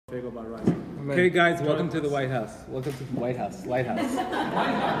about rising. Okay, guys, welcome to the White House. Welcome to the White House. Lighthouse.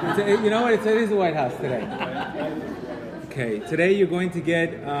 You know what? It is the White House today. Okay, today you're going to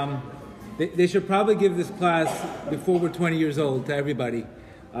get. They should probably give this class before we're 20 years old to everybody,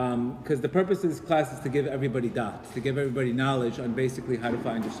 because the purpose of this class is to give everybody dots, to give everybody knowledge on basically how to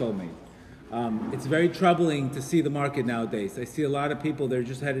find your soulmate. It's very troubling to see the market nowadays. I see a lot of people that are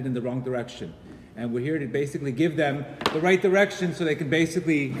just headed in the wrong direction. And we're here to basically give them the right direction so they can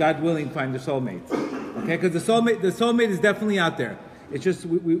basically, God willing, find their soulmate. Okay, because the soulmate is definitely out there. It's just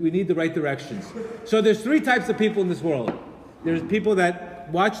we need the right directions. So there's three types of people in this world. There's people that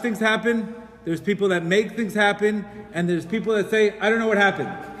watch things happen, there's people that make things happen, and there's people that say, I don't know what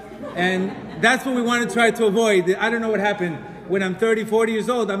happened. And that's what we want to try to avoid. I don't know what happened. When I'm 30, 40 years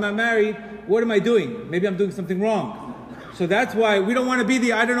old, I'm not married, what am I doing? Maybe I'm doing something wrong. So that's why we don't want to be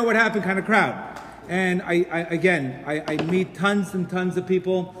the I don't know what happened kind of crowd. And I meet tons and tons of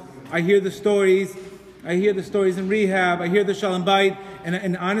people. I hear the stories. I hear the stories in rehab. I hear the shalom bayit.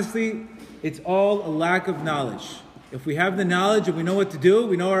 And honestly, it's all a lack of knowledge. If we have the knowledge and we know what to do,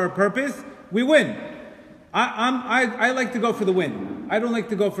 we know our purpose, we win. I like to go for the win. I don't like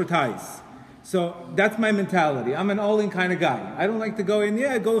to go for ties. So that's my mentality. I'm an all-in kind of guy. I don't like to go in,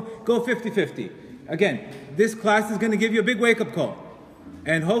 go 50-50. Again, this class is going to give you a big wake-up call.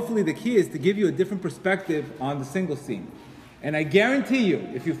 And hopefully the key is to give you a different perspective on the single scene. And I guarantee you,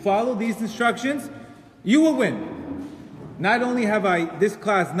 if you follow these instructions, you will win. Not only have I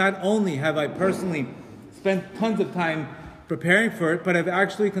personally spent tons of time preparing for it, but I've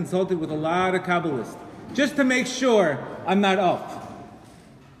actually consulted with a lot of Kabbalists, just to make sure I'm not off.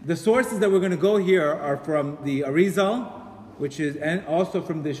 The sources that we're going to go here are from the Arizal, and also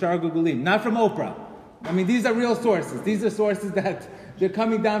from the Shar Gugulim, not from Oprah. I mean, these are real sources. These are sources that they're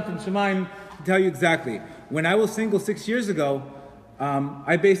coming down from Shemaim to tell you exactly. When I was single 6 years ago,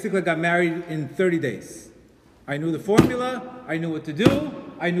 I basically got married in 30 days. I knew the formula, I knew what to do,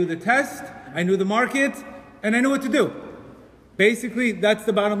 I knew the test, I knew the market, and I knew what to do. Basically, that's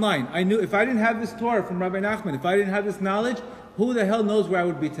the bottom line. I knew if I didn't have this Torah from Rabbi Nachman, if I didn't have this knowledge, who the hell knows where I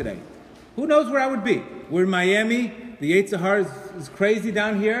would be today? Who knows where I would be? We're in Miami, the Yetzer Hara is crazy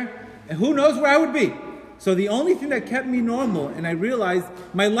down here, and who knows where I would be? So the only thing that kept me normal, and I realized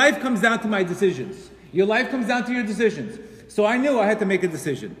my life comes down to my decisions. Your life comes down to your decisions. So I knew I had to make a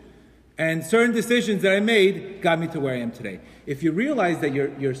decision. And certain decisions that I made got me to where I am today. If you realize that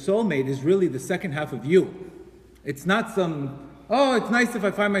your soulmate is really the second half of you, it's not it's nice if I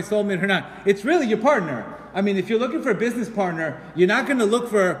find my soulmate or not. It's really your partner. I mean, if you're looking for a business partner, you're not going to look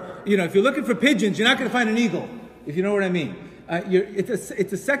for, if you're looking for pigeons, you're not going to find an eagle, if you know what I mean. It's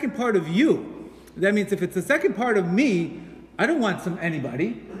a second part of you. That means if it's the second part of me, I don't want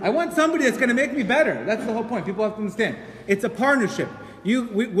anybody. I want somebody that's going to make me better. That's the whole point. People have to understand. It's a partnership.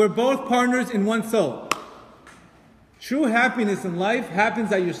 We're both partners in one soul. True happiness in life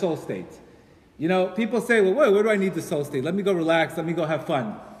happens at your soul state. People say, well, where do I need the soul state? Let me go relax. Let me go have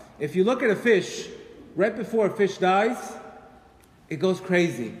fun. If you look at a fish, right before a fish dies, it goes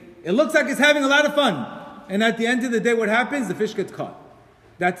crazy. It looks like it's having a lot of fun. And at the end of the day, what happens? The fish gets caught.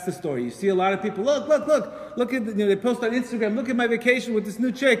 That's the story. You see a lot of people, look at, they post on Instagram, look at my vacation with this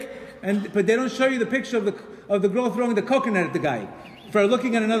new chick, but they don't show you the picture of the girl throwing the coconut at the guy for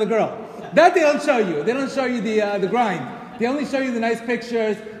looking at another girl. That they don't show you. They don't show you the grind. They only show you the nice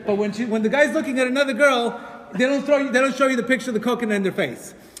pictures, but when the guy's looking at another girl, they don't show you the picture of the coconut in their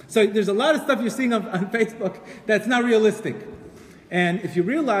face. So there's a lot of stuff you're seeing on Facebook that's not realistic. And if you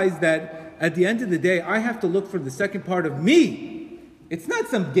realize that at the end of the day, I have to look for the second part of me. It's not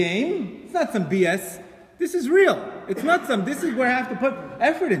some game. It's not some BS. This is real. This is where I have to put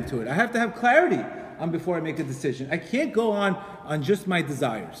effort into it. I have to have clarity before I make a decision. I can't go on just my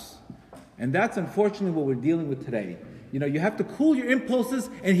desires. And that's unfortunately what we're dealing with today. You have to cool your impulses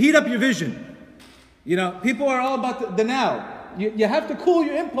and heat up your vision. People are all about the now. You have to cool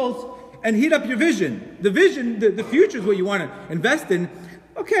your impulse and heat up your vision. The vision, the future is what you want to invest in.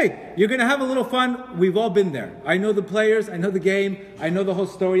 Okay, you're going to have a little fun. We've all been there. I know the players. I know the game. I know the whole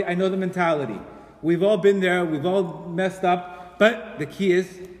story. I know the mentality. We've all been there. We've all messed up. But the key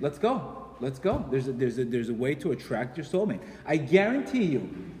is, let's go. Let's go. There's a way to attract your soulmate. I guarantee you,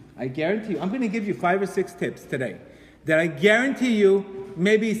 I'm going to give you 5 or 6 tips today that I guarantee you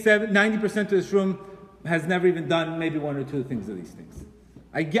maybe 90% of this room has never even done maybe 1 or 2 things of these things.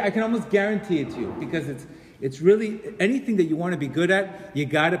 I can almost guarantee it to you because it's really anything that you want to be good at, you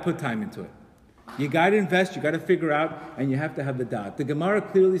got to put time into it. You got to invest, you got to figure out, and you have to have the dot. The Gemara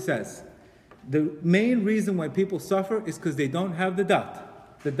clearly says the main reason why people suffer is because they don't have the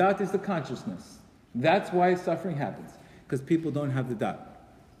dot. The dot is the consciousness. That's why suffering happens, because people don't have the dot.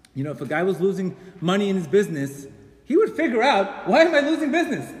 You know, if a guy was losing money in his business, he would figure out, why am I losing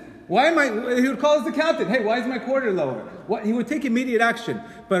business? He would call his accountant, hey, why is my quarter lower? He would take immediate action.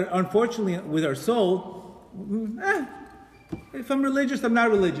 But unfortunately, with our soul, if I'm religious, I'm not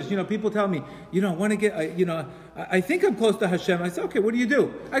religious. You know, people tell me, I want to get, I think I'm close to Hashem. I say, okay, what do you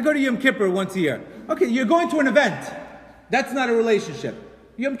do? I go to Yom Kippur once a year. Okay, you're going to an event. That's not a relationship.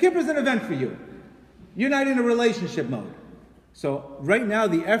 Yom Kippur is an event for you. You're not in a relationship mode. So right now,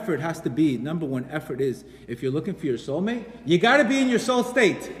 the effort has to be, number one effort is, if you're looking for your soulmate, you got to be in your soul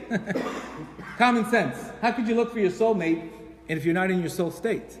state. Common sense. How could you look for your soulmate and if you're not in your soul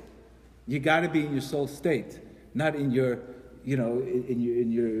state? You got to be in your soul state, not in your,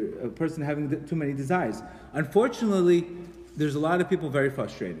 in your a person having too many desires. Unfortunately, there's a lot of people very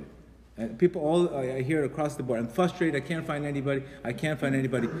frustrated. I hear it across the board. I'm frustrated. I can't find anybody.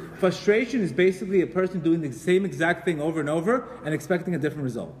 Frustration is basically a person doing the same exact thing over and over and expecting a different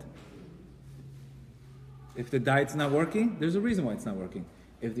result. If the diet's not working, there's a reason why it's not working.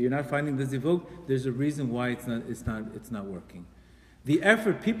 If you're not finding the zivug, there's a reason why it's not working. The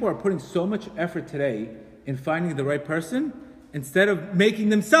effort, people are putting so much effort today in finding the right person instead of making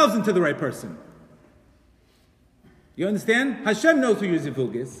themselves into the right person. You understand? Hashem knows who your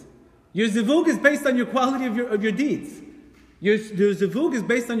zivug is. Your zivug is based on your quality of your deeds. Your zivug is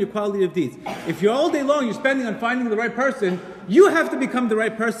based on your quality of deeds. If you're all day long you're spending on finding the right person, you have to become the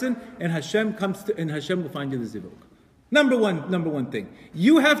right person, and Hashem will find you the zivug. Number one thing,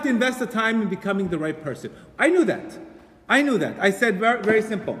 you have to invest the time in becoming the right person. I knew that. I said very, very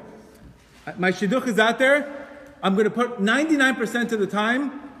simple. My shidduch is out there. I'm going to put 99% of the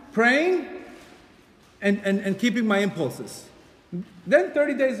time praying and keeping my impulses. Then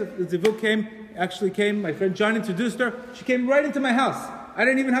 30 days of zivug came, my friend John introduced her. She came right into my house. I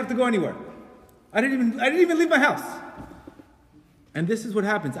didn't even have to go anywhere. I didn't even leave my house. And this is what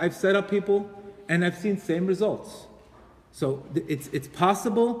happens. I've set up people and I've seen same results. So it's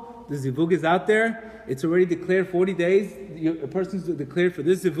possible. The zivug is out there. It's already declared 40 days. A person's declared for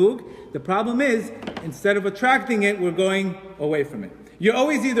this zivug. The problem is, instead of attracting it, we're going away from it. You're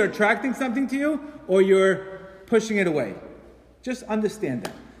always either attracting something to you or you're pushing it away. Just understand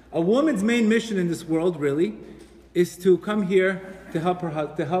that. A woman's main mission in this world, really, is to come here to help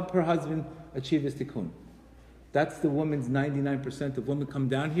her husband achieve his tikkun. That's the woman's 99% of women come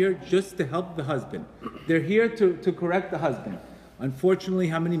down here just to help the husband. They're here to correct the husband. Unfortunately,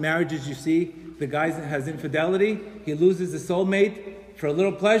 how many marriages you see, the guy has infidelity, he loses his soulmate for a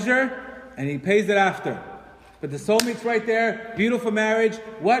little pleasure, and he pays it after. But the soulmate's right there, beautiful marriage.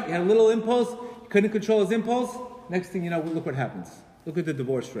 What? He had a little impulse, couldn't control his impulse. Next thing you know, look what happens. Look at the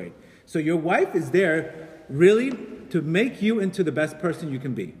divorce rate. So your wife is there really to make you into the best person you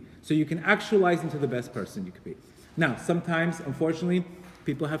can be. So you can actualize into the best person you can be. Now, sometimes, unfortunately,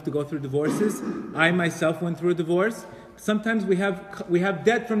 people have to go through divorces. I myself went through a divorce. Sometimes we have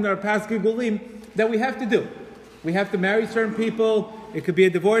debt from our past gigulim that we have to do. We have to marry certain people. It could be a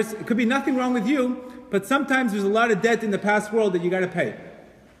divorce. It could be nothing wrong with you, but sometimes there's a lot of debt in the past world that you got to pay.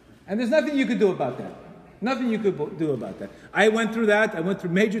 And there's nothing you could do about that. Nothing you could do about that. I went through that. I went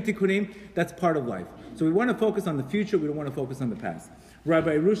through major tikkunim. That's part of life. So we want to focus on the future. We don't want to focus on the past.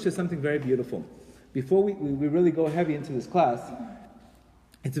 Rabbi Arush says something very beautiful. Before we really go heavy into this class,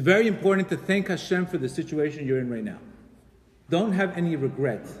 it's very important to thank Hashem for the situation you're in right now. Don't have any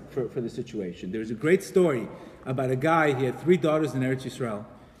regret for the situation. There's a great story about a guy. He had 3 daughters in Eretz Yisrael,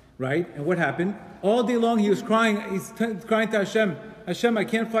 right? And what happened? All day long he was crying. He's crying to Hashem. Hashem, my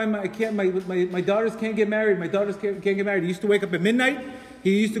daughters can't get married. My daughters can't get married. He used to wake up at midnight.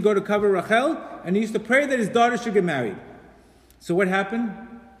 He used to go to cover Rachel, and he used to pray that his daughters should get married. So what happened?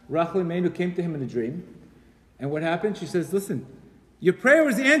 Rachel Imenu came to him in a dream. And what happened? She says, listen, your prayer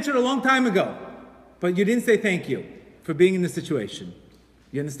was answered a long time ago, but you didn't say thank you for being in this situation.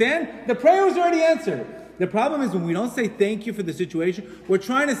 You understand? The prayer was already answered. The problem is when we don't say thank you for the situation, we're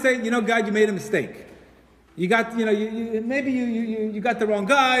trying to say, God, you made a mistake. You got, maybe you got the wrong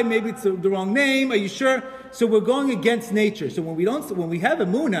guy, maybe it's the wrong name, are you sure? So we're going against nature. So when we have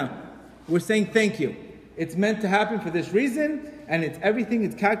emunah, we're saying thank you. It's meant to happen for this reason, and everything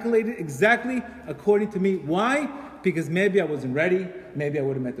is calculated exactly according to me. Why? Because maybe I wasn't ready, maybe I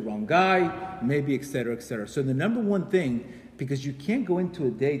would have met the wrong guy, maybe et cetera, et cetera. So the number one thing, because you can't go into a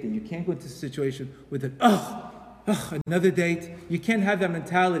date and you can't go into a situation with another date. You can't have that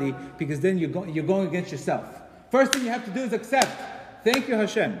mentality because then you're going against yourself. First thing you have to do is accept. Thank you,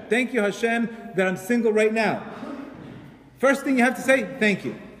 Hashem. Thank you, Hashem, that I'm single right now. First thing you have to say, thank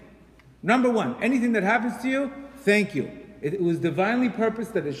you. Number one, anything that happens to you, thank you. It was divinely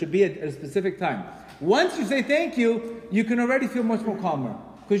purposed that it should be at a specific time. Once you say thank you, you can already feel much more calmer.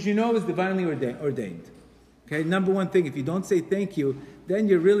 because you know it's divinely ordained. Okay, number one thing, if you don't say thank you, then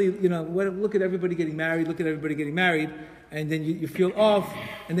you're really, look at everybody getting married, and then you feel off,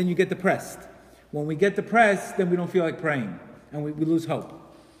 and then you get depressed. When we get depressed, then we don't feel like praying, and we lose hope.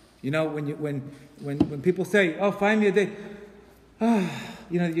 When people say, oh, find me a day,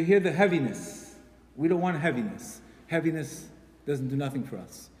 you hear the heaviness. We don't want heaviness. Heaviness doesn't do nothing for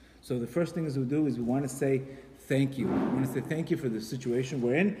us. So the first thing we do is we want to say thank you. We want to say thank you for the situation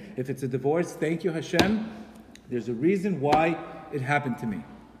we're in. If it's a divorce, thank you, Hashem. There's a reason why it happened to me.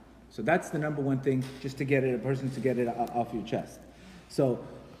 So that's the number one thing, just to get it, a person to get it off your chest. So,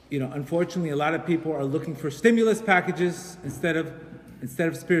 unfortunately, a lot of people are looking for stimulus packages instead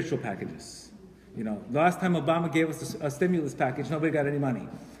of spiritual packages. The last time Obama gave us a stimulus package, nobody got any money.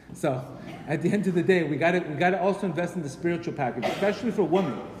 So, at the end of the day, we got to also invest in the spiritual package, especially for a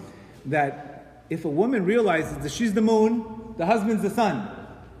woman. That if a woman realizes that she's the moon, the husband's the sun.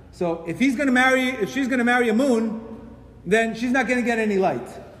 So if she's going to marry a moon, then she's not going to get any light.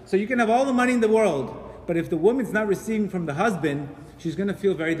 So you can have all the money in the world, but if the woman's not receiving from the husband, she's going to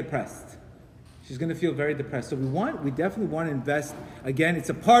feel very depressed. She's going to feel very depressed. So we definitely want to invest. Again, it's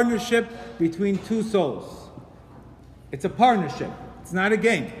a partnership between two souls. It's a partnership. It's not a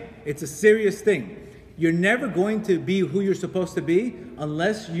game. It's a serious thing. You're never going to be who you're supposed to be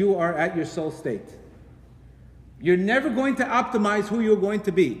unless you are at your soul state. You're never going to optimize who you're going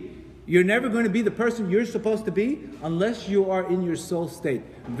to be. You're never going to be the person you're supposed to be unless you are in your soul state.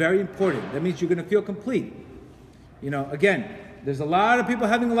 Very important. That means you're going to feel complete. Again, there's a lot of people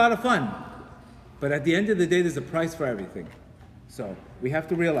having a lot of fun. But at the end of the day, there's a price for everything. So we have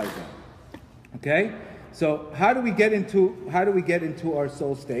to realize that. Okay? So how do we get into our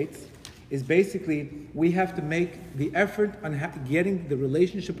soul states? Is basically we have to make the effort on getting the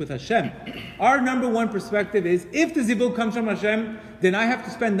relationship with Hashem. Our number one perspective is, if the zivug comes from Hashem, then I have to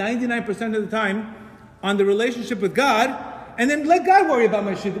spend 99% of the time on the relationship with God, and then let God worry about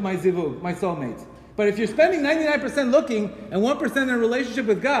my zivug, my soulmates. But if you're spending 99% looking and 1% in a relationship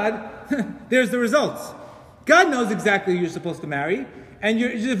with God, there's the results. God knows exactly who you're supposed to marry, and your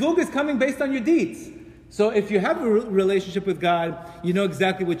zivug is coming based on your deeds. So if you have a relationship with God, you know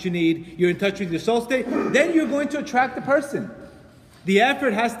exactly what you need, you're in touch with your soul state, then you're going to attract the person. The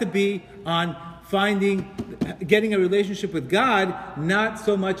effort has to be on getting a relationship with God, not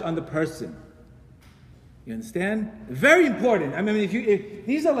so much on the person. You understand? Very important. I mean, if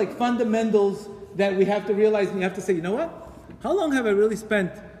these are like fundamentals that we have to realize, and you have to say, you know what? How long have I really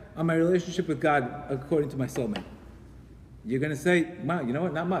spent on my relationship with God according to my soulmate? You're going to say, wow, you know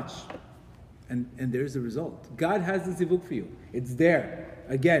what? Not much. And there's the result. God has the zivug for you. It's there.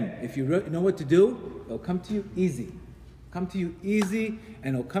 Again, if you know what to do, it'll come to you easy. Come to you easy,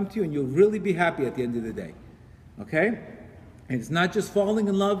 and it'll come to you, and you'll really be happy at the end of the day. Okay? And it's not just falling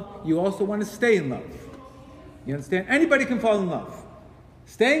in love. You also want to stay in love. You understand? Anybody can fall in love.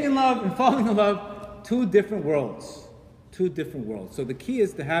 Staying in love and falling in love, two different worlds. Two different worlds. So the key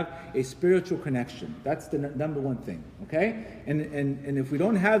is to have a spiritual connection. That's the number one thing, okay? And if we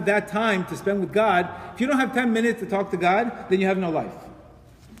don't have that time to spend with God, if you don't have 10 minutes to talk to God, then you have no life.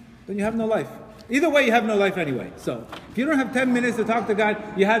 Then you have no life. Either way, you have no life anyway. So if you don't have 10 minutes to talk to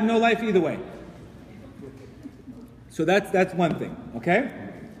God, you have no life either way. So that's one thing, okay?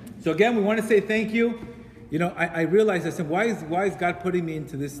 So again, we want to say thank you. I realized, I said, why is God putting me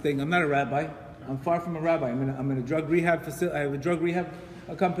into this thing? I'm not a rabbi. I'm far from a rabbi. I'm in a drug rehab facility. I have a drug rehab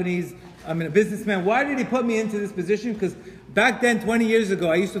companies. I'm a businessman. Why did he put me into this position? Because back then, 20 years ago,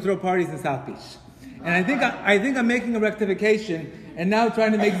 I used to throw parties in South Beach. And I think I'm making a rectification and now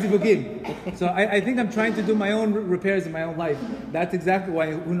trying to make zivugim. So I think I'm trying to do my own repairs in my own life. That's exactly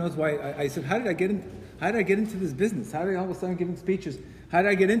why, who knows why. I said, how did I get into this business? How did I all of a sudden giving speeches? How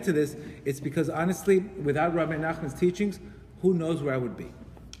did I get into this? It's because honestly, without Rabbi Nachman's teachings, who knows where I would be?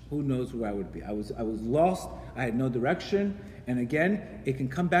 Who knows where I would be? I was lost. I had no direction. And again, it can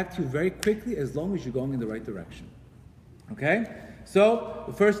come back to you very quickly as long as you're going in the right direction. Okay? So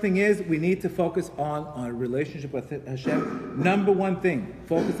the first thing is we need to focus on our relationship with Hashem. Number one thing,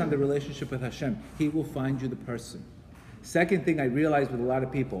 focus on the relationship with Hashem. He will find you the person. Second thing I realize with a lot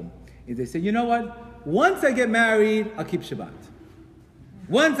of people is they say, you know what? Once I get married, I'll keep Shabbat.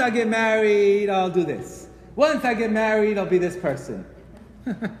 Once I get married, I'll do this. Once I get married, I'll be this person.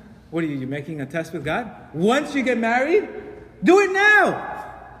 What are you making a test with God? Once you get married, do it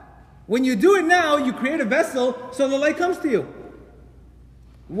now. When you do it now, you create a vessel so the light comes to you.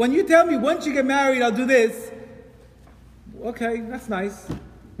 When you tell me, once you get married, I'll do this. Okay, that's nice.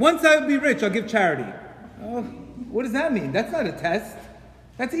 Once I'll be rich, I'll give charity. Oh, what does that mean? That's not a test.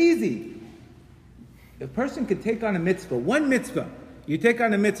 That's easy. A person could take on a mitzvah, one mitzvah, You take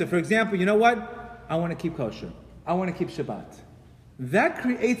on a mitzvah. For example, you know what? I want to keep kosher. I want to keep Shabbat. That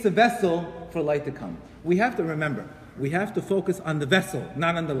creates a vessel for light to come. We have to remember, we have to focus on the vessel,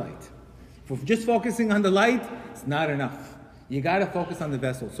 not on the light. If we're just focusing on the light, it's not enough. You got to focus on the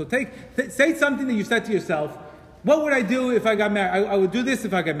vessel. So say something that you said to yourself, what would I do if I got married? I would do this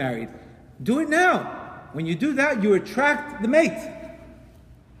if I got married. Do it now. When you do that, you attract the mate.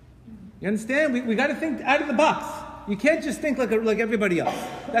 You understand? We got to think out of the box. You can't just think like everybody else.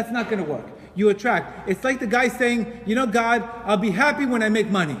 That's not going to work. You attract. It's like the guy saying, you know, God, I'll be happy when I make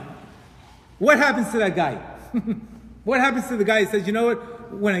money. What happens to that guy? What happens to the guy who says, you know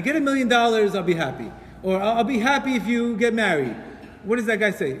what, when I get $1 million, I'll be happy. Or I'll be happy if you get married. What does that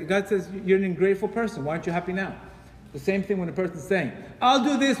guy say? God says, you're an ungrateful person. Why aren't you happy now? The same thing when a person's saying, I'll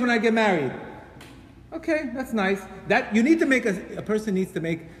do this when I get married. Okay, that's nice. You need to make a person needs to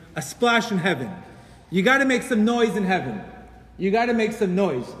make a splash in heaven. You got to make some noise in heaven. You got to make some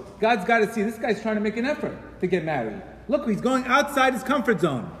noise. God's got to see this guy's trying to make an effort to get married. Look, he's going outside his comfort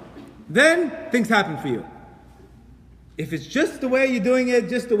zone. Then things happen for you. If it's just the way you're doing it,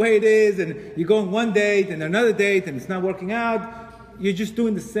 just the way it is, and you're going one date and another date and it's not working out, you're just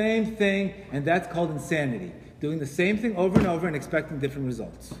doing the same thing, and that's called insanity. Doing the same thing over and over and expecting different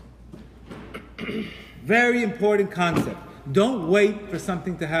results. Very important concept. Don't wait for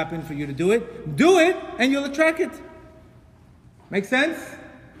something to happen for you to do it. Do it, and you'll attract it. Make sense?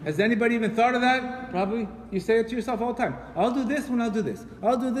 Has anybody even thought of that? Probably. You say it to yourself all the time. I'll do this when I'll do this.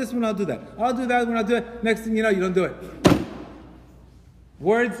 I'll do this when I'll do that. I'll do that when I'll do it. Next thing you know, you don't do it.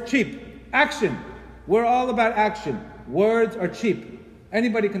 Words, cheap. Action. We're all about action. Words are cheap.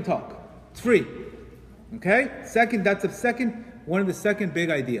 Anybody can talk. It's free. Okay? One of the second big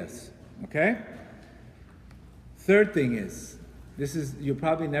ideas. Okay? Third thing is, you're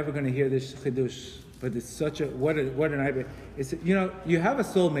probably never going to hear this chidush, but it's such what an idea. It's, you have a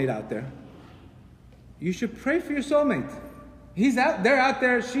soulmate out there. You should pray for your soulmate. They're out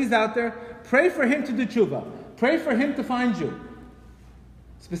there, she's out there. Pray for him to do tshuva. Pray for him to find you.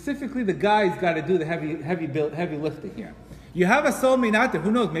 Specifically, the guy's got to do the heavy lifting here. You have a soulmate out there.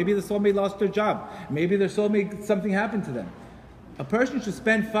 Who knows? Maybe the soulmate lost their job. Maybe their soulmate, something happened to them. A person should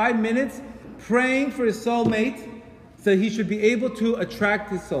spend 5 minutes praying for his soulmate so he should be able to attract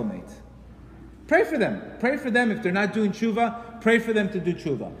his soulmate. Pray for them. Pray for them. If they're not doing tshuva, pray for them to do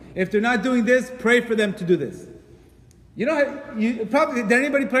tshuva. If they're not doing this, pray for them to do this. Did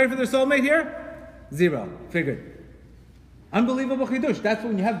anybody pray for their soulmate here? 0. Figured. Unbelievable chidush. That's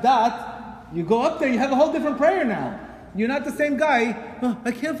when you have that, you go up there, you have a whole different prayer now. You're not the same guy. Oh,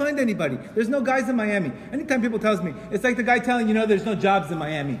 I can't find anybody. There's no guys in Miami. Anytime people tells me, it's like the guy telling, there's no jobs in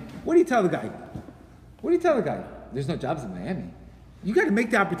Miami. What do you tell the guy? There's no jobs in Miami. You got to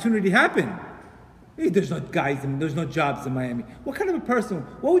make the opportunity happen. Hey, there's no jobs in Miami. What kind of a person,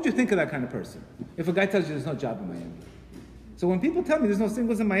 what would you think of that kind of person? If a guy tells you there's no job in Miami. So when people tell me there's no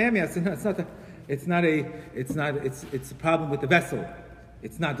singles in Miami, I say, no, it's a problem with the vessel.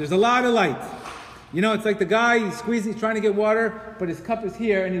 It's not. There's a lot of light. It's like the guy, he's trying to get water, but his cup is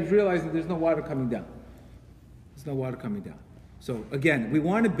here, and he's realizing there's no water coming down. So again, we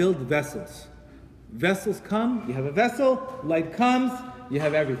want to build vessels. Vessels come, you have a vessel, light comes, you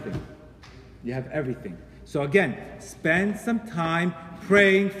have everything. So again, spend some time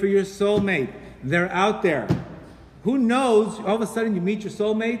praying for your soulmate. They're out there. Who knows, all of a sudden you meet your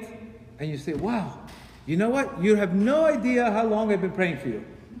soulmate, and you say, wow, you know what? You have no idea how long I've been praying for you.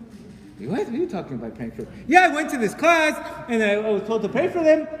 What are you talking about praying for them? Yeah, I went to this class, and I was told to pray for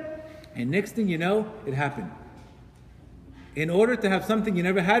them. And next thing you know, it happened. In order to have something you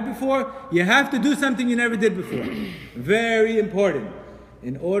never had before, you have to do something you never did before. Very important.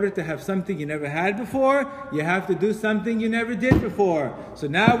 In order to have something you never had before, you have to do something you never did before. So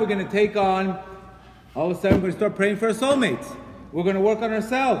now we're going to take on, all of a sudden we're going to start praying for our soulmates. We're going to work on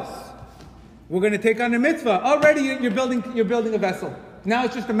ourselves. We're going to take on a mitzvah. Already you're building a vessel. Now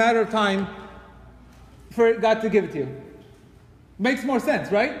it's just a matter of time for God to give it to you. Makes more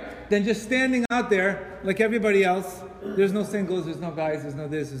sense, right? Than just standing out there like everybody else. There's no singles, there's no guys, there's no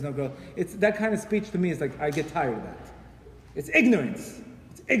this, there's no girl. It's that kind of speech to me is like, I get tired of that. It's ignorance.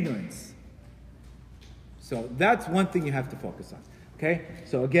 So that's one thing you have to focus on. Okay?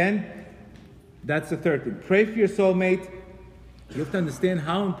 So again, that's the third thing. Pray for your soulmate. You have to understand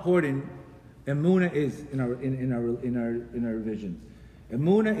how important Emunah is in our vision.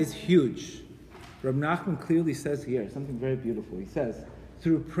 Emunah is huge. Reb Nachman clearly says here something very beautiful. He says,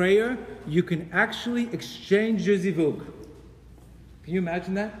 through prayer, you can actually exchange your zivug. Can you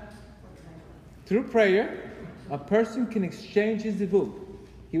imagine that? Through prayer, a person can exchange his zivug.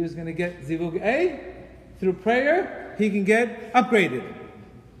 He was going to get zivug A. Through prayer, he can get upgraded.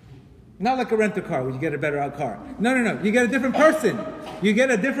 Not like a rent-a car where you get a better car. No. You get a different person. You get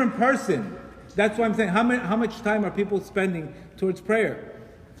a different person. That's why I'm saying, how much time are people spending towards prayer?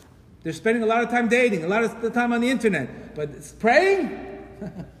 They're spending a lot of time dating, a lot of the time on the internet. But praying?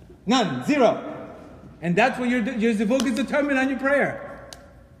 None. Zero. And that's what your zivug is determined on your prayer.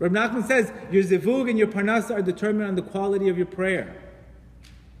 Reb Nachman says, your zivug and your parnasa are determined on the quality of your prayer.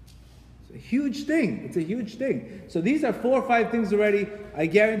 It's a huge thing. It's a huge thing. So these are 4 or 5 things already I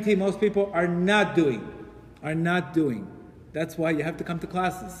guarantee most people are not doing. That's why you have to come to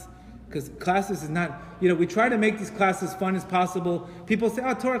classes. Because classes is not, we try to make these classes fun as possible. People say,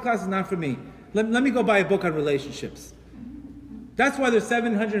 Torah class is not for me. Let me go buy a book on relationships. That's why there's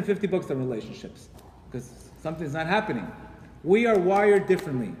 750 books on relationships. Because something's not happening. We are wired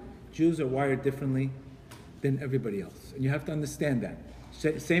differently. Jews are wired differently than everybody else. And you have to understand that.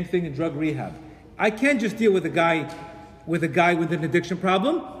 Same thing in drug rehab. I can't just deal with a guy with an addiction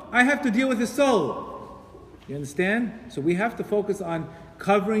problem. I have to deal with his soul. You understand? So we have to focus on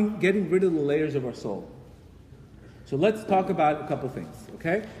getting rid of the layers of our soul. So let's talk about a couple things,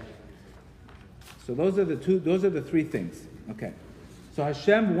 okay? So those are the 3 things, okay? So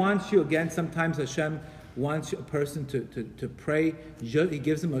Hashem wants you, again, sometimes Hashem wants a person to pray. He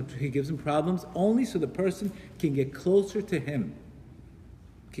gives him problems only so the person can get closer to him.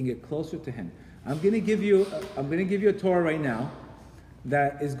 I'm going to give you a Torah right now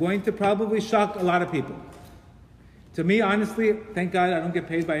that is going to probably shock a lot of people. To me, honestly, thank God I don't get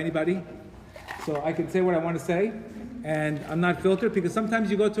paid by anybody, so I can say what I want to say, and I'm not filtered, because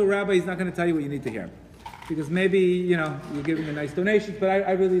sometimes you go to a rabbi, he's not going to tell you what you need to hear, because maybe, you're giving a nice donation, but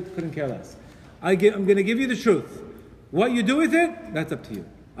I really couldn't care less. I'm going to give you the truth. What you do with it, that's up to you.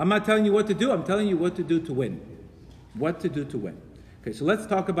 I'm not telling you what to do, I'm telling you what to do to win. What to do to win. Okay, so let's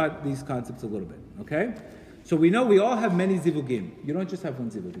talk about these concepts a little bit, okay? So we know we all have many zivugim. You don't just have one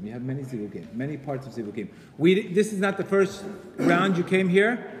zivugim, you have many zivugim, many parts of zivugim. This is not the first round you came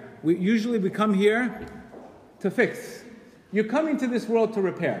here. We come here to fix. You're coming to this world to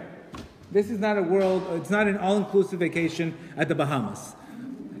repair. This is not it's not an all-inclusive vacation at the Bahamas,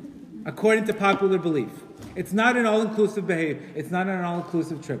 according to popular belief. It's not an all-inclusive behavior. It's not an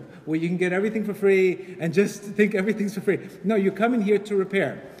all-inclusive trip where you can get everything for free and just think everything's for free. No, you're coming here to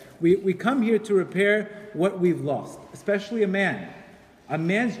repair. We come here to repair what we've lost, especially a man. A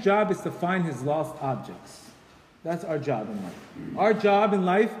man's job is to find his lost objects. That's our job in life. Our job in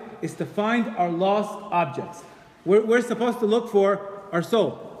life is to find our lost objects. We're supposed to look for our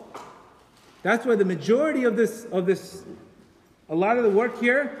soul. That's why the majority of this, a lot of the work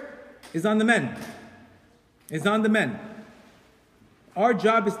here is on the men. Our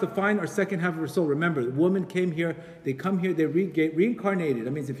job is to find our second half of our soul. Remember, the woman came here, they come here, they get reincarnated.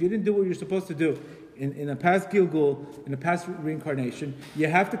 That means if you didn't do what you're supposed to do in a past Gilgul, in a past reincarnation, you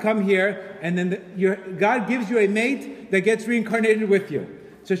have to come here, and then God gives you a mate that gets reincarnated with you.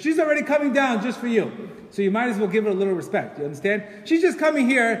 So she's already coming down just for you. So you might as well give her a little respect. You understand? She's just coming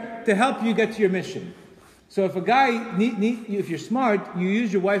here to help you get to your mission. So if a guy, if you're smart, you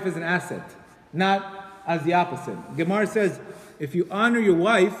use your wife as an asset, not as the opposite. Gemara says, if you honor your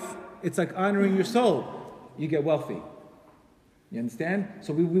wife, it's like honoring your soul. You get wealthy. You understand?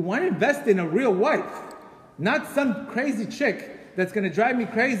 So we want to invest in a real wife, not some crazy chick that's going to drive me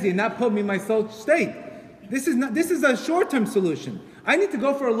crazy and not put me in my soul state. This is a short-term solution. I need to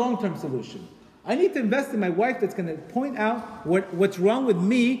go for a long-term solution. I need to invest in my wife that's going to point out what's wrong with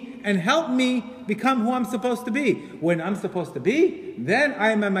me and help me become who I'm supposed to be. When I'm supposed to be, then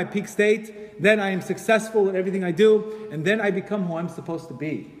I am at my peak state, then I am successful at everything I do, and then I become who I'm supposed to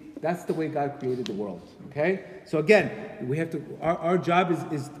be. That's the way God created the world. Okay? So again, we have to. Our job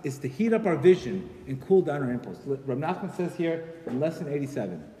is to heat up our vision and cool down our impulse. Rav Nachman says here in lesson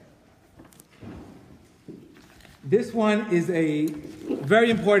 87. This one is a very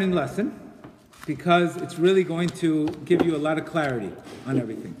important lesson because it's really going to give you a lot of clarity on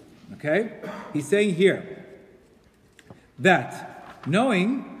everything. Okay? He's saying here that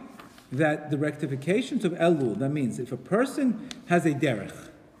knowing that the rectifications of Elul, that means if a person has a derech,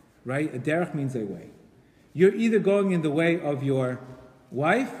 right? A derech means a way. You're either going in the way of your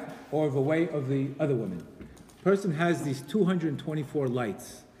wife or the way of the other woman. A person has these 224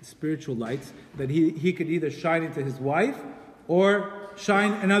 lights, spiritual lights, that he could either shine into his wife or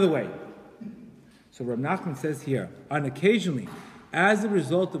shine another way. So Rav Nachman says here, on occasionally, as a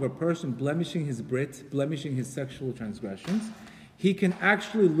result of a person blemishing his brit, blemishing his sexual transgressions, he can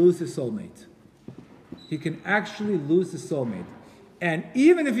actually lose his soulmate. He can actually lose his soulmate. And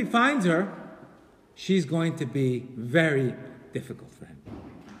even if he finds her, she's going to be very difficult for him.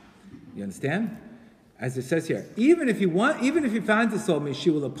 You understand? as it says here, even if he finds a soulmate, she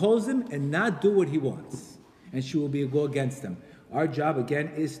will oppose him and not do what he wants. And she will go against him. Our job,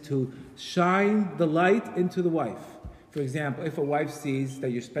 again, is to shine the light into the wife. For example, if a wife sees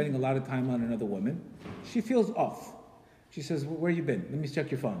that you're spending a lot of time on another woman, she feels off. She says, where you been? Let me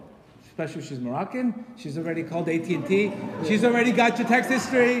check your phone. Especially if she's Moroccan, she's already called AT&T. She's already got your text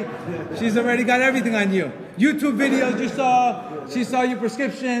history. She's already got everything on you. YouTube videos you saw. She saw your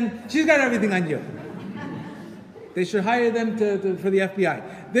prescription. She's got everything on you. They should hire them for the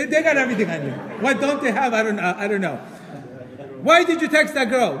FBI. They got everything on you. What don't they have? I don't know. Why did you text that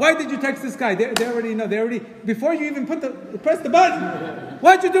girl? Why did you text this guy? They already know. Before you even press the button.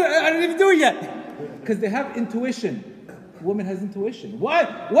 Why'd you do it? I didn't even do it yet. Because they have intuition. A woman has intuition. Why?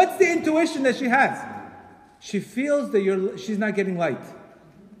 What's the intuition that she has? She feels that she's not getting light.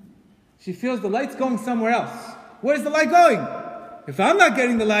 She feels the light's going somewhere else. Where's the light going? If I'm not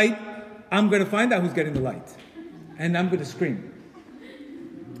getting the light, I'm going to find out who's getting the light. And I'm going to scream.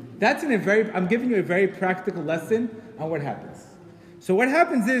 I'm giving you a very practical lesson on what happens. So what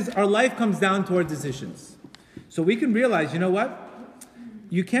happens is our life comes down to our decisions. So we can realize, you know what?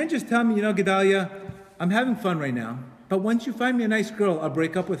 You can't just tell me, Gedalia, I'm having fun right now. But once you find me a nice girl, I'll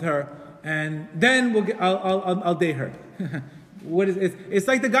break up with her, and then I'll date her. It's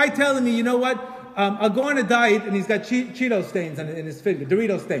like the guy telling me, you know what? I'll go on a diet, and he's got Cheeto stains in his finger,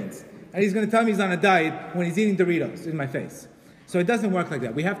 Dorito stains, and he's going to tell me he's on a diet when he's eating Doritos in my face. So it doesn't work like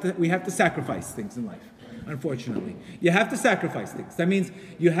that. We have to sacrifice things in life. Unfortunately, you have to sacrifice things. That means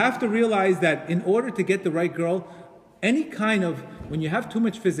you have to realize that in order to get the right girl, when you have too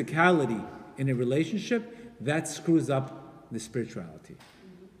much physicality in a relationship, that screws up the spirituality.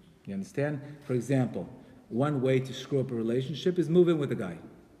 You understand? For example, one way to screw up a relationship is move in with a guy.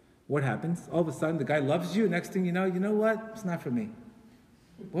 What happens? All of a sudden, the guy loves you. Next thing you know what? It's not for me.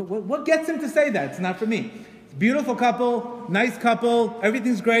 What gets him to say that? It's not for me. It's a beautiful couple, nice couple,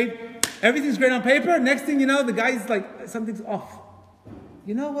 everything's great. Everything's great on paper. Next thing you know, the guy's like, something's off.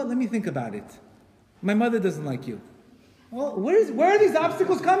 You know what? Let me think about it. My mother doesn't like you. Well, where are these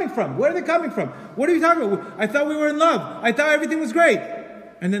obstacles coming from? Where are they coming from? What are you talking about? I thought we were in love. I thought everything was great.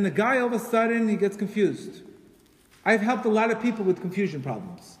 And then the guy, all of a sudden, he gets confused. I've helped a lot of people with confusion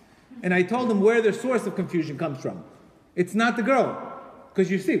problems. And I told them where their source of confusion comes from. It's not the girl.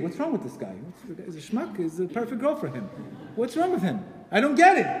 Because you see, what's wrong with this guy? He's a schmuck. He's a perfect girl for him. What's wrong with him? I don't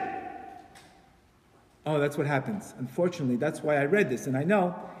get it. Oh, that's what happens. Unfortunately, that's why I read this. And I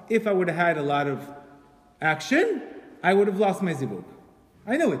know if I would have had a lot of action, I would have lost my zivug.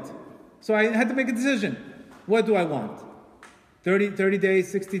 I knew it. So I had to make a decision. What do I want? 30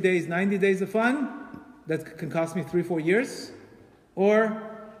 days, 60 days, 90 days of fun? That can cost me 3-4 years? Or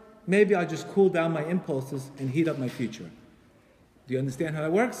maybe I'll just cool down my impulses and heat up my future. Do you understand how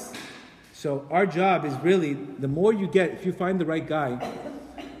that works? So our job is really, the more you get, if you find the right guy,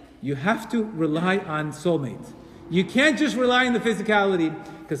 you have to rely on soulmate. You can't just rely on the physicality,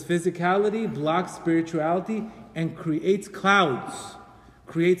 because physicality blocks spirituality and creates clouds.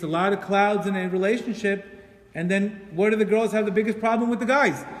 Creates a lot of clouds in a relationship. And then what do the girls have the biggest problem with the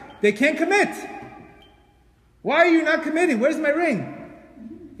guys? They can't commit. Why are you not committing? Where's my ring?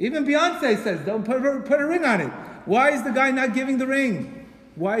 Even Beyonce says, don't put a ring on it. Why is the guy not giving the ring?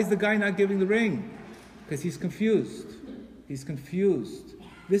 Why is the guy not giving the ring? Because he's confused. He's confused.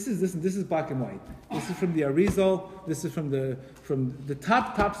 This is black and white. This is from the Arizal. This is from the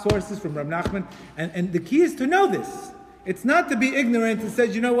top sources from Rav Nachman. And the key is to know this. It's not to be ignorant and say,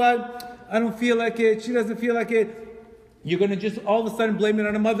 you know what? I don't feel like it. She doesn't feel like it. You're going to just all of a sudden blame it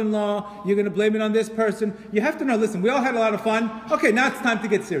on a mother-in-law. You're going to blame it on this person. You have to know, listen, we all had a lot of fun. Okay, now it's time to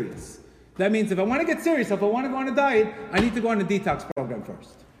get serious. That means if I want to get serious, if I want to go on a diet, I need to go on a detox program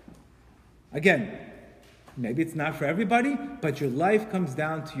first. Again, maybe it's not for everybody, but your life comes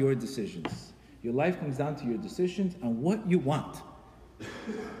down to your decisions. Your life comes down to your decisions on what you want.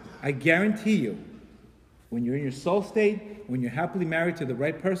 I guarantee you, when you're in your soul state, when you're happily married to the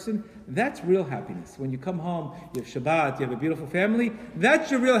right person, that's real happiness. When you come home, you have Shabbat, you have a beautiful family,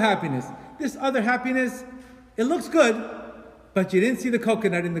 that's your real happiness. This other happiness, it looks good, but you didn't see the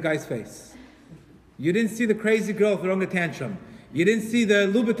coconut in the guy's face. You didn't see the crazy girl throwing a tantrum. You didn't see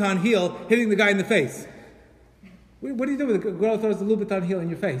the Louboutin heel hitting the guy in the face. What do you do with a girl who throws the Louboutin heel in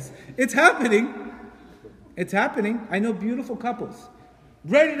your face? It's happening. It's happening. I know beautiful couples.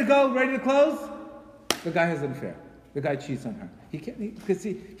 Ready to go, ready to close. The guy has an affair. The guy cheats on her.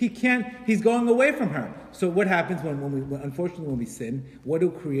 He's going away from her. So what happens unfortunately when we sin? What do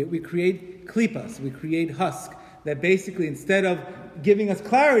we create? We create klipas. We create husk. That basically instead of giving us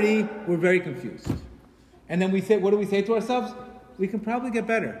clarity, we're very confused. And then we say, what do we say to ourselves? We can probably get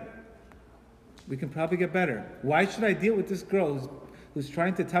better. We can probably get better. Why should I deal with this girl who's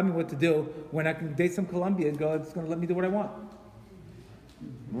trying to tell me what to do when I can date some Colombian girl that's going to let me do what I want?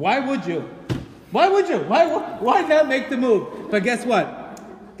 Why would you? Why would you? Why not make the move? But guess what?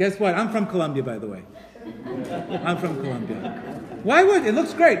 I'm from Colombia, by the way. I'm from Colombia. Why would? It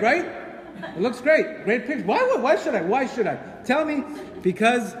looks great, right? It looks great. Great picture. Why should I? Why should I? Tell me.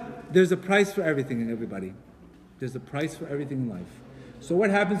 Because there's a price for everything, everybody. There's a price for everything in life. So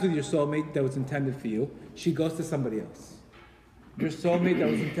what happens with your soulmate that was intended for you? She goes to somebody else. Your soulmate that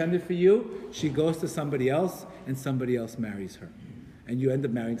was intended for you, she goes to somebody else, and somebody else marries her. And you end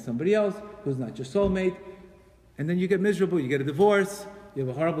up marrying somebody else who's not your soulmate. And then you get miserable, you get a divorce, you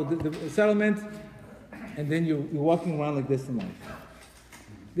have a horrible settlement, and then you're walking around like this in life.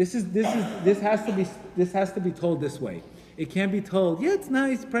 This has to be told this way. It can't be told, yeah, it's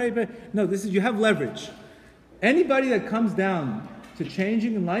nice, pray. No, you have leverage. Anybody that comes down to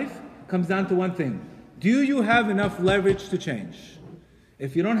changing in life comes down to one thing. Do you have enough leverage to change?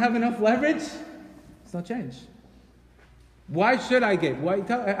 If you don't have enough leverage, it's no change. Why should I get?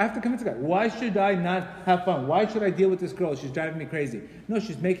 I have to convince the guy. Why should I not have fun? Why should I deal with this girl? She's driving me crazy. No,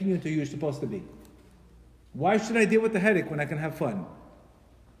 she's making you into who you're supposed to be. Why should I deal with the headache when I can have fun?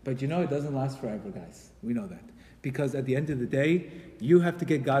 But it doesn't last forever, guys. We know that. Because at the end of the day, you have to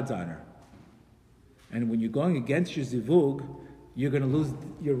get God's honor. And when you're going against your zivug, you're going to lose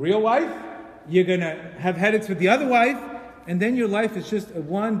your real wife, you're going to have headaches with the other wife, and then your life is just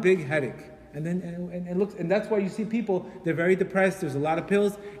one big headache. And that's why you see people, they're very depressed, there's a lot of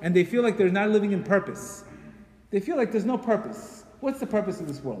pills, and they feel like they're not living in purpose. They feel like there's no purpose. What's the purpose of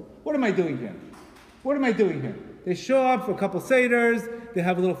this world? What am I doing here? What am I doing here? They show up for a couple seders, they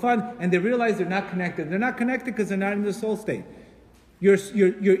have a little fun, and they realize they're not connected. They're not connected because they're not in the soul state. Your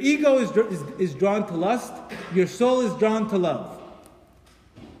ego is drawn to lust. Your soul is drawn to love.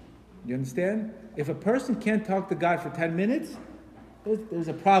 You understand? If a person can't talk to God for 10 minutes, there's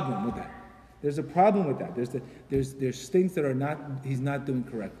a problem with that. There's a problem with that. There's things that he's not doing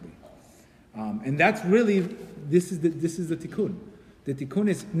correctly. And that's really, this is the tikkun. The tikkun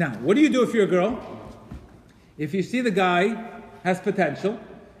is, now, what do you do if you're a girl? If you see the guy has potential,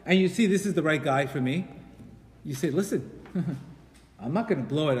 and you see this is the right guy for me, you say, listen, I'm not going to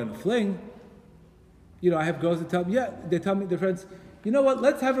blow it on a fling. I have girls that tell me, they tell me, their friends, you know what,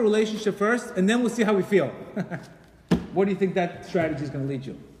 let's have a relationship first, and then we'll see how we feel. What do you think that strategy is going to lead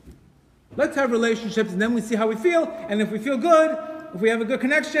you? Let's have relationships, and then we see how we feel, and if we feel good, if we have a good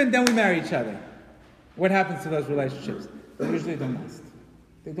connection, then we marry each other. What happens to those relationships? They usually don't last.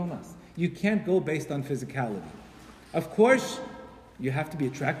 They don't last. You can't go based on physicality. Of course, you have to be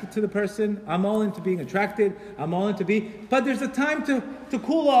attracted to the person. I'm all into being attracted. But there's a time to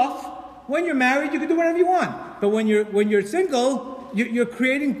cool off. When you're married, you can do whatever you want. But when you're single, you're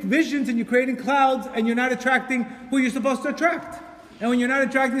creating visions and you're creating clouds, and you're not attracting who you're supposed to attract. And when you're not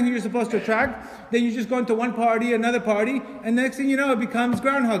attracting who you're supposed to attract, then you just go into one party, another party, and the next thing you know, it becomes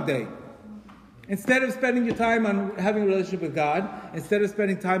Groundhog Day. Instead of spending your time on having a relationship with God, instead of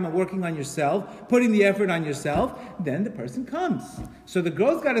spending time on working on yourself, putting the effort on yourself, then the person comes. So the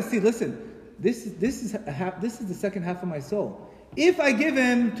girl's got to see, listen, this is the second half of my soul. If I give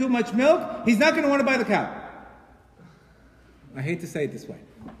him too much milk, he's not going to want to buy the cow. I hate to say it this way.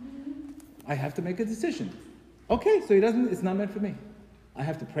 I have to make a decision. Okay, so it's not meant for me. I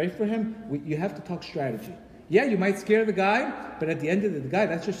have to pray for him. You have to talk strategy. Yeah, you might scare the guy, but at the end of the day,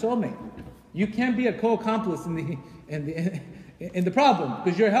 that's your soulmate. You can't be a co-accomplice in the problem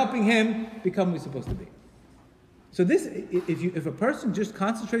because you're helping him become who he's supposed to be. So if a person just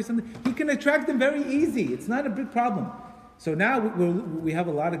concentrates on something, he can attract them very easy. It's not a big problem. So now we have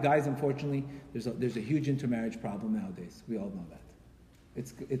a lot of guys. Unfortunately, there's a huge intermarriage problem nowadays. We all know that.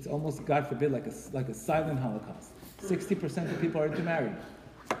 It's almost, God forbid, like a silent Holocaust. 60% of people are intermarried.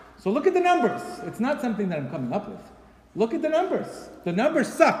 So look at the numbers. It's not something that I'm coming up with. Look at the numbers. The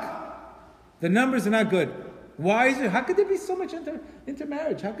numbers suck. The numbers are not good. Why is it? How could there be so much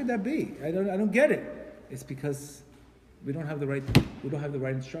intermarriage? How could that be? I don't get it. It's because we don't have the right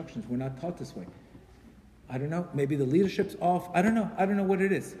instructions. We're not taught this way. I don't know. Maybe the leadership's off. I don't know what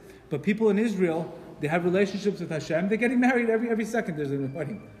it is. But people in Israel, they have relationships with Hashem. They're getting married every second. There's a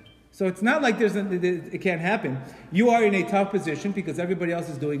wedding. So it's not like it can't happen. You are in a tough position because everybody else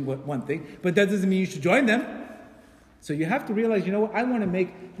is doing one thing, but that doesn't mean you should join them. So you have to realize, you know what, I want to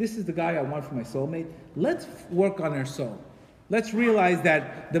this is the guy I want for my soulmate. Let's work on our soul. Let's realize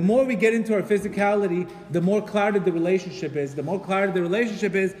that the more we get into our physicality, the more clouded the relationship is. The more clouded the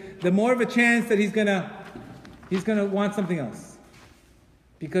relationship is, the more of a chance that he's gonna want something else.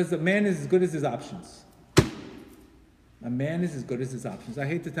 Because the man is as good as his options. A man is as good as his options. I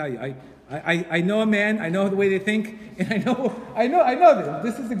hate to tell you. I know a man, I know the way they think, and I know that.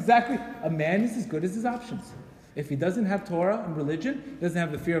 This is exactly, a man is as good as his options. If he doesn't have Torah and religion, doesn't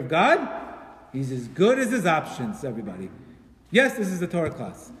have the fear of God, he's as good as his options, everybody. Yes, this is the Torah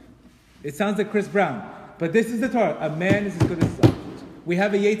class. It sounds like Chris Brown, but this is the Torah. A man is as good as his options. We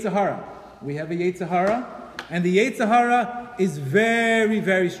have a Yetzer Hara. And the Yetzer Hara is very,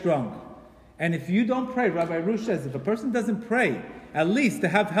 very strong. And if you don't pray, Rabbi Arush says, if a person doesn't pray, at least to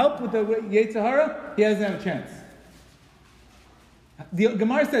have help with the Yetzer Hara, he doesn't have a chance. The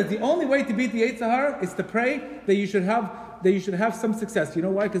Gemara says the only way to beat the Yetzer Hara is to pray that you should have some success. You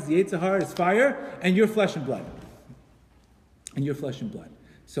know why? Because the Yetzer Hara is fire, and you're flesh and blood.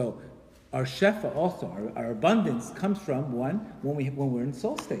 So our shefa also, our abundance comes from when we're in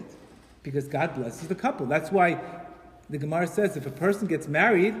soul state, because God blesses the couple. That's why the Gemara says if a person gets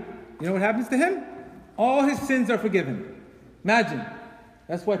married, you know what happens to him? All his sins are forgiven. Imagine.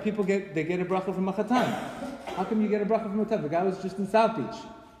 That's why people get a bracha from a chatan. How come you get a bracha from a chatan? The guy was just in South Beach.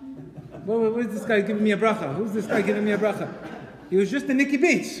 Where's this guy giving me a bracha? Who's this guy giving me a bracha? He was just in Nikki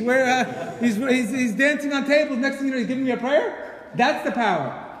Beach, where he's dancing on tables. Next thing you know, he's giving me a prayer. That's the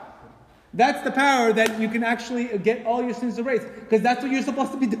power. That's the power that you can actually get all your sins erased, because that's what you're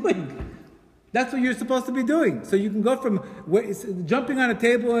supposed to be doing. So you can go from jumping on a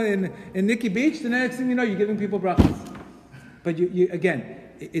table in Nikki Beach to the next thing you know, you're giving people brachas. But you again,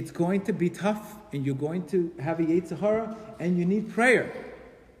 it's going to be tough, and you're going to have a Yetzer Hara, and you need prayer.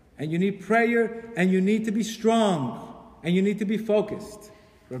 And you need to be strong, and you need to be focused.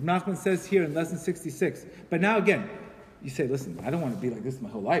 Rav Nachman says here in lesson 66. But now again, you say, listen, I don't want to be like this my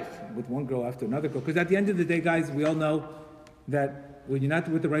whole life, with one girl after another girl. Because at the end of the day, guys, we all know that when you're not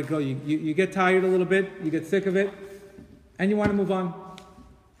with the right girl, you get tired a little bit, you get sick of it, and you want to move on.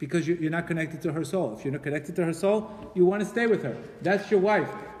 Because you're not connected to her soul. If you're not connected to her soul, you want to stay with her. That's your wife.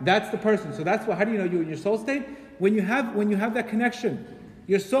 That's the person. So that's how do you know you're in your soul state? When you have that connection,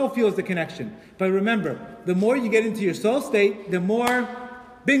 your soul feels the connection. But remember, the more you get into your soul state, the more,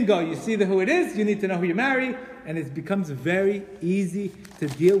 bingo, you see who it is, you need to know who you marry, and it becomes very easy to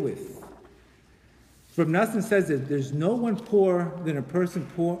deal with. Rav Nassim says that there's no one poor than a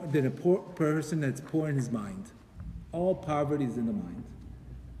poor person that's poor in his mind. All poverty is in the mind.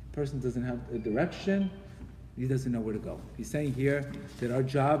 Person doesn't have a direction, he doesn't know where to go. He's saying here that our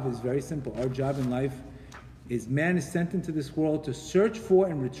job is very simple. Our job in life is man is sent into this world to search for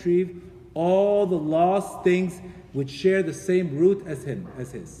and retrieve all the lost things which share the same root as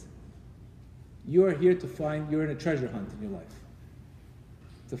his. You are here to find, you're in a treasure hunt in your life.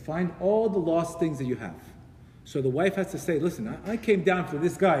 To find all the lost things that you have. So the wife has to say, listen, I came down for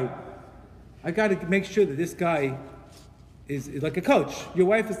this guy. I got to make sure that this guy is like a coach. Your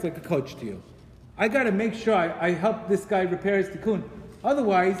wife is like a coach to you. I got to make sure I help this guy repair his tikkun.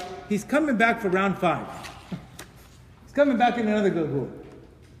 Otherwise, he's coming back for round 5. He's coming back in another Gilgul.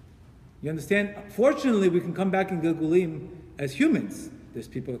 You understand? Fortunately, we can come back in Gilgulim as humans. There's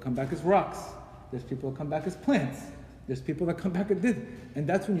people that come back as rocks. There's people that come back as plants. There's people that come back as this. And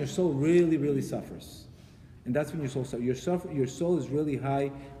that's when your soul really, really suffers. And that's when your soul suffers. Your soul is really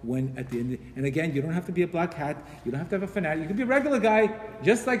high when at the end. And again, you don't have to be a black hat. You don't have to have a fanatic. You can be a regular guy,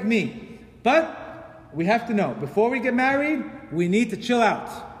 just like me. But we have to know, before we get married, we need to chill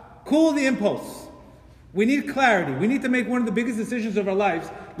out. Cool the impulse. We need clarity. We need to make one of the biggest decisions of our lives.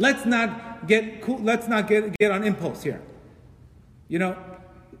 Let's not get on impulse here. You know,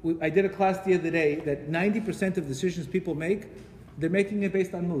 I did a class the other day that 90% of decisions people make, they're making it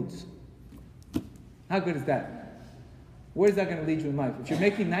based on moods. How good is that? Where's that going to lead you in life? If you're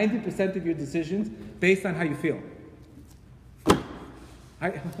making 90% of your decisions based on how you feel.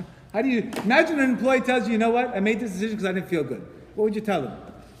 How do you imagine an employee tells you, you know what, I made this decision because I didn't feel good. What would you tell them?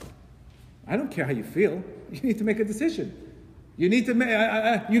 I don't care how you feel. You need to make a decision. You need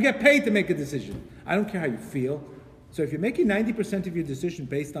to you get paid to make a decision. I don't care how you feel. So if you're making 90% of your decision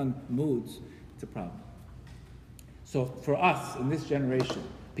based on moods, it's a problem. So for us in this generation,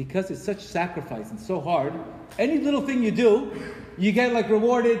 because it's such sacrifice and so hard, any little thing you do, you get like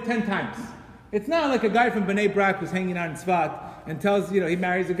rewarded 10 times. It's not like a guy from Bnei Brak who's hanging out in Tzfat and tells, he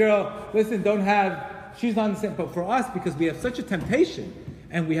marries a girl, listen, she's on the same, but for us, because we have such a temptation,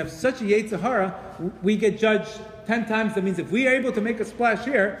 and we have such a Yetzer Hara, we get judged 10 times. That means if we are able to make a splash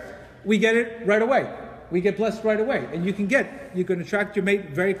here, we get it right away. We get blessed right away. And you can attract your mate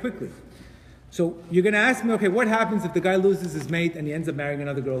very quickly. So you're going to ask me, okay, what happens if the guy loses his mate and he ends up marrying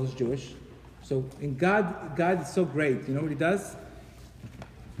another girl who's Jewish? So in God is so great. You know what he does?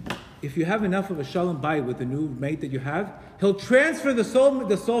 If you have enough of a shalom bayit with the new mate that you have, he'll transfer the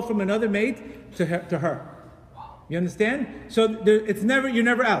soul from another mate to her. You understand? So you're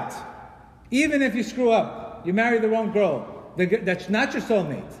never out. Even if you screw up, you marry the wrong girl, that's not your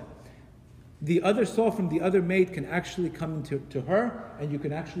soulmate. The other soul from the other mate can actually come into her, and you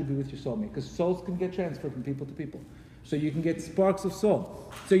can actually be with your soulmate, because souls can get transferred from people to people. So you can get sparks of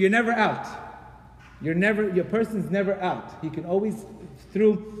soul. So you're never out. Your person's never out. He can always,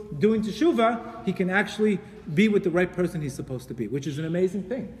 through doing teshuvah, he can actually be with the right person he's supposed to be, which is an amazing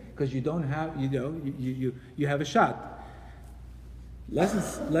thing, because you have a shot.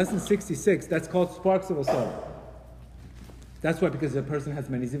 Lesson 66, that's called sparks of a soul. That's why, because the person has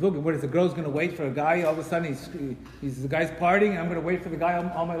many zivugim. What is the girl's going to wait for a guy? All of a sudden, the guy's partying, and I'm going to wait for the guy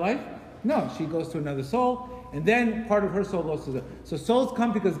all my life? No, she goes to another soul, and then part of her soul goes to So souls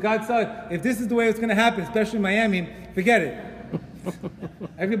come because God said, if this is the way it's going to happen, especially in Miami, forget it.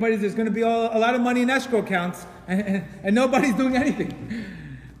 There's going to be a lot of money in escrow accounts, and nobody's doing anything.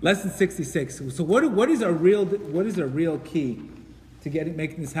 Lesson 66. So what is a real key to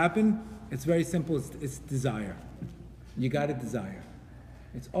making this happen? It's very simple. It's desire. You got to desire.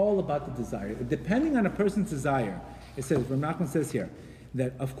 It's all about the desire. Depending on a person's desire, it says, Rav Nachman says here,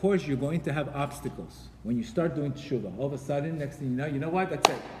 that of course you're going to have obstacles when you start doing teshuvah. All of a sudden, next thing you know what? That's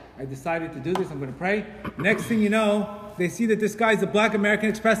it. I decided to do this. I'm going to pray. Next thing you know, they see that this guy's a Black American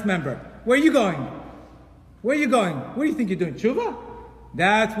Express member. Where are you going? Where are you going? What do you think you're doing? Teshuvah?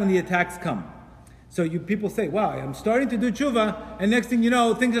 That's when the attacks come. So people say, wow, I'm starting to do teshuvah, and next thing you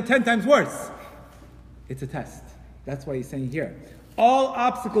know, things are 10 times worse. It's a test. That's why he's saying here, all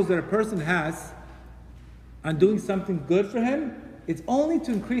obstacles that a person has on doing something good for him, it's only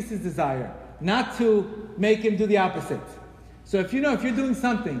to increase his desire, not to make him do the opposite. So if you're doing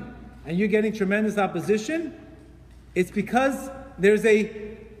something and you're getting tremendous opposition, it's because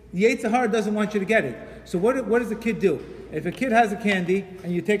the Yetzer Hara doesn't want you to get it. So what does a kid do? If a kid has a candy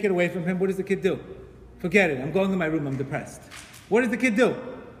and you take it away from him, what does the kid do? Forget it. I'm going to my room. I'm depressed. What does the kid do?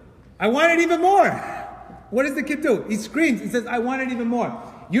 I want it even more. What does the kid do? He screams. He says, I want it even more.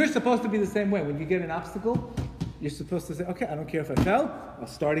 You're supposed to be the same way. When you get an obstacle, you're supposed to say, okay, I don't care if I fell. I'll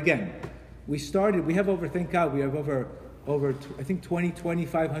start again. We have over, thank God, we have over I think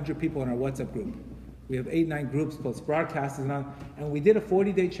 2,500 people in our WhatsApp group. We have 8-9 groups plus broadcasters and we did a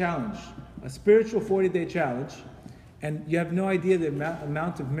 40-day challenge, a spiritual 40-day challenge, and you have no idea the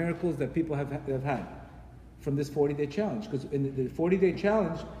amount of miracles that people have had from this 40-day challenge. Because in the 40-day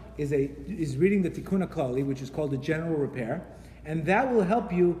challenge is reading the Tikkun HaKlali, which is called the general repair, and that will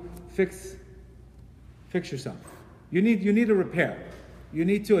help you fix yourself. You need a repair. You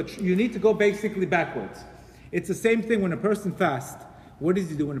need to go basically backwards. It's the same thing when a person fasts. What does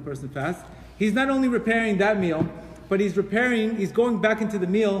he do when a person fasts? He's not only repairing that meal, but he's going back into the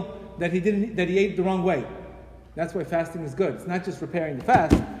meal that he ate the wrong way. That's why fasting is good. It's not just repairing the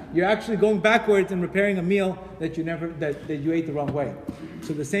fast. You're actually going backwards and repairing a meal that you ate the wrong way.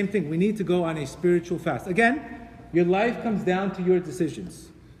 So the same thing, we need to go on a spiritual fast. Again, your life comes down to your decisions.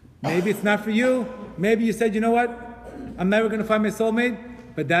 Maybe it's not for you. Maybe you said, you know what? I'm never going to find my soulmate.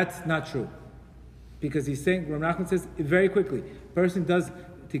 But that's not true. Because he's saying, Rav Nachman says very quickly, person does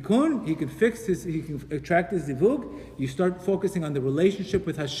tikkun, he can attract his zivug. You start focusing on the relationship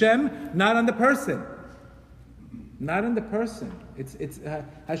with Hashem, not on the person. Not on the person. It's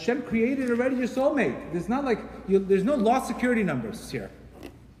Hashem created already your soulmate. There's no lost security numbers here.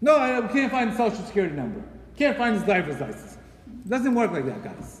 No, I can't find the social security number. Can't find his driver's license. It doesn't work like that,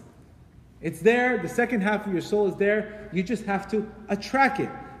 guys. It's there. The second half of your soul is there. You just have to attract it.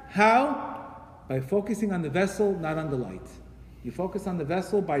 How? By focusing on the vessel, not on the light. You focus on the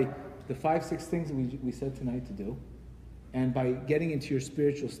vessel by the 5-6 things we said tonight to do, and by getting into your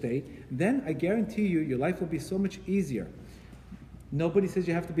spiritual state. Then I guarantee you, your life will be so much easier. Nobody says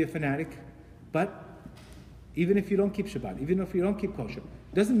you have to be a fanatic, but even if you don't keep Shabbat, even if you don't keep kosher,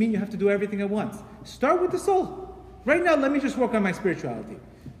 doesn't mean you have to do everything at once. Start with the soul. Right now, let me just work on my spirituality.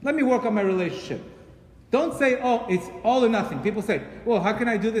 Let me work on my relationship. Don't say, oh, it's all or nothing. People say, well, how can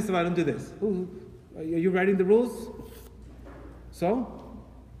I do this if I don't do this? Ooh, are you writing the rules? So,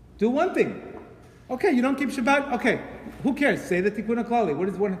 do one thing. Okay, you don't keep Shabbat? Okay, who cares? Say the Tikkun HaKlali. What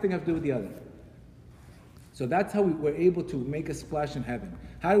does one thing have to do with the other? So that's how we're able to make a splash in heaven.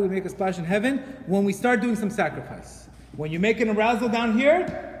 How do we make a splash in heaven? When we start doing some sacrifice. When you make an arousal down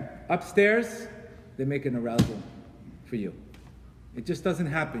here, upstairs, they make an arousal for you. It just doesn't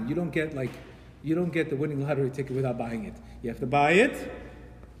happen. You don't get the winning lottery ticket without buying it. You have to buy it,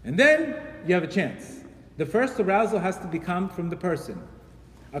 and then you have a chance. The first arousal has to become from the person.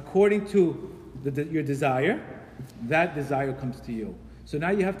 According to your desire, that desire comes to you. So now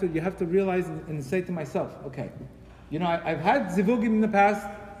you have to realize and say to myself, okay, I've had zivugim in the past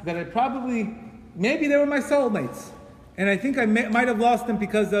that I probably maybe they were my soulmates. And I think I might have lost them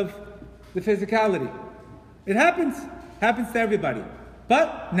because of the physicality. It happens. Happens to everybody.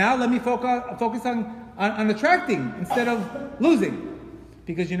 But now let me focus on attracting instead of losing.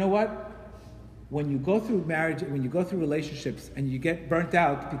 Because you know what? When you go through marriage, when you go through relationships and you get burnt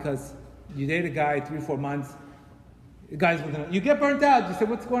out because you date a guy 3-4 months, you get burnt out. You say,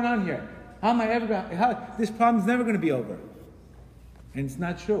 what's going on here? How am I ever going to, this problem's never going to be over. And it's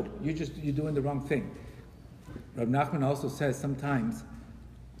not true. You're doing the wrong thing. Rav Nachman also says sometimes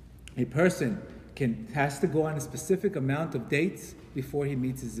a person has to go on a specific amount of dates before he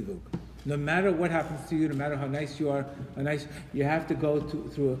meets his zivug. No matter what happens to you, no matter how nice you are, you have to go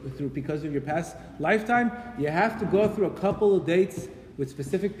through because of your past lifetime, you have to go through a couple of dates with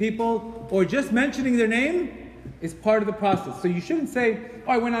specific people, or just mentioning their name is part of the process. So you shouldn't say,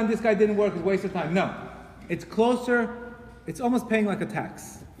 oh, I went on, this guy didn't work, it's a waste of time. No. It's closer, it's almost paying like a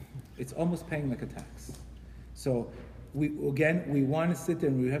tax. It's almost paying like a tax. So we want to sit there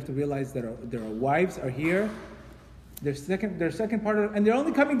and we have to realize that their wives are here. Their second part of, and they're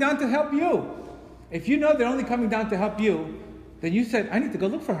only coming down to help you. If you know they're only coming down to help you, then you said, I need to go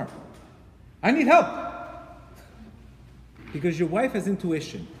look for her. I need help. Because your wife has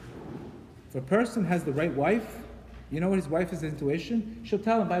intuition. If a person has the right wife, you know what his wife has intuition? She'll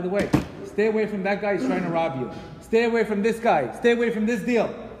tell him, by the way, stay away from that guy who's trying to rob you. Stay away from this guy. Stay away from this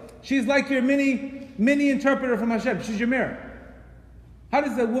deal. She's like your mini interpreter from Hashem. She's your mirror. How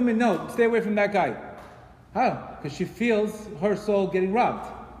does a woman know? Stay away from that guy. How? Because she feels her soul getting robbed.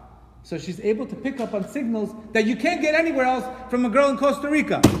 So she's able to pick up on signals that you can't get anywhere else from a girl in Costa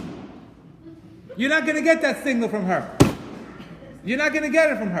Rica. You're not going to get that signal from her. You're not going to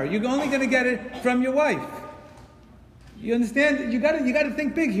get it from her. You're only going to get it from your wife. You understand? You got to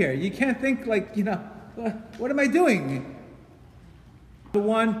think big here. You can't think like, what am I doing? Number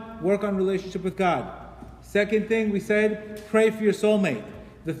one, work on relationship with God. Second thing, we said, pray for your soulmate.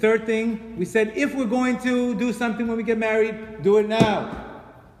 The third thing, we said, if we're going to do something when we get married, do it now.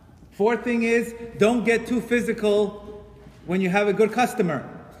 Fourth thing is, don't get too physical when you have a good customer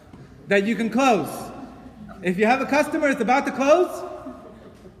that you can close. If you have a customer that's about to close,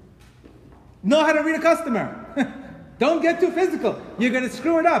 know how to read a customer. Don't get too physical. You're going to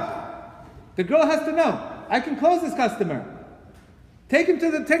screw it up. The girl has to know, I can close this customer. Take him to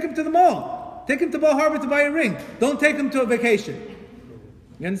the mall. Take him to Bal Harbour to buy a ring. Don't take him to a vacation.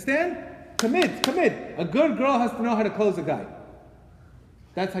 You understand? Commit. A good girl has to know how to close a guy.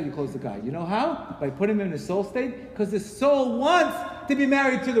 That's how you close the guy. You know how? By putting him in a soul state. Because his soul wants to be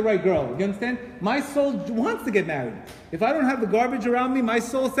married to the right girl. You understand? My soul wants to get married. If I don't have the garbage around me, my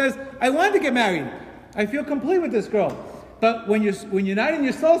soul says, I want to get married. I feel complete with this girl. But when you're not in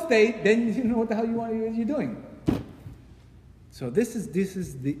your soul state, then you know what the hell you're doing. So this is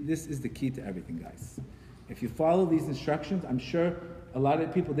the key to everything, guys. If you follow these instructions, I'm sure a lot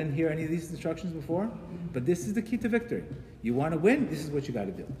of people didn't hear any of these instructions before, but this is the key to victory. You want to win, this is what you got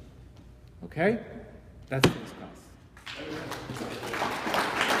to do. Okay? That's the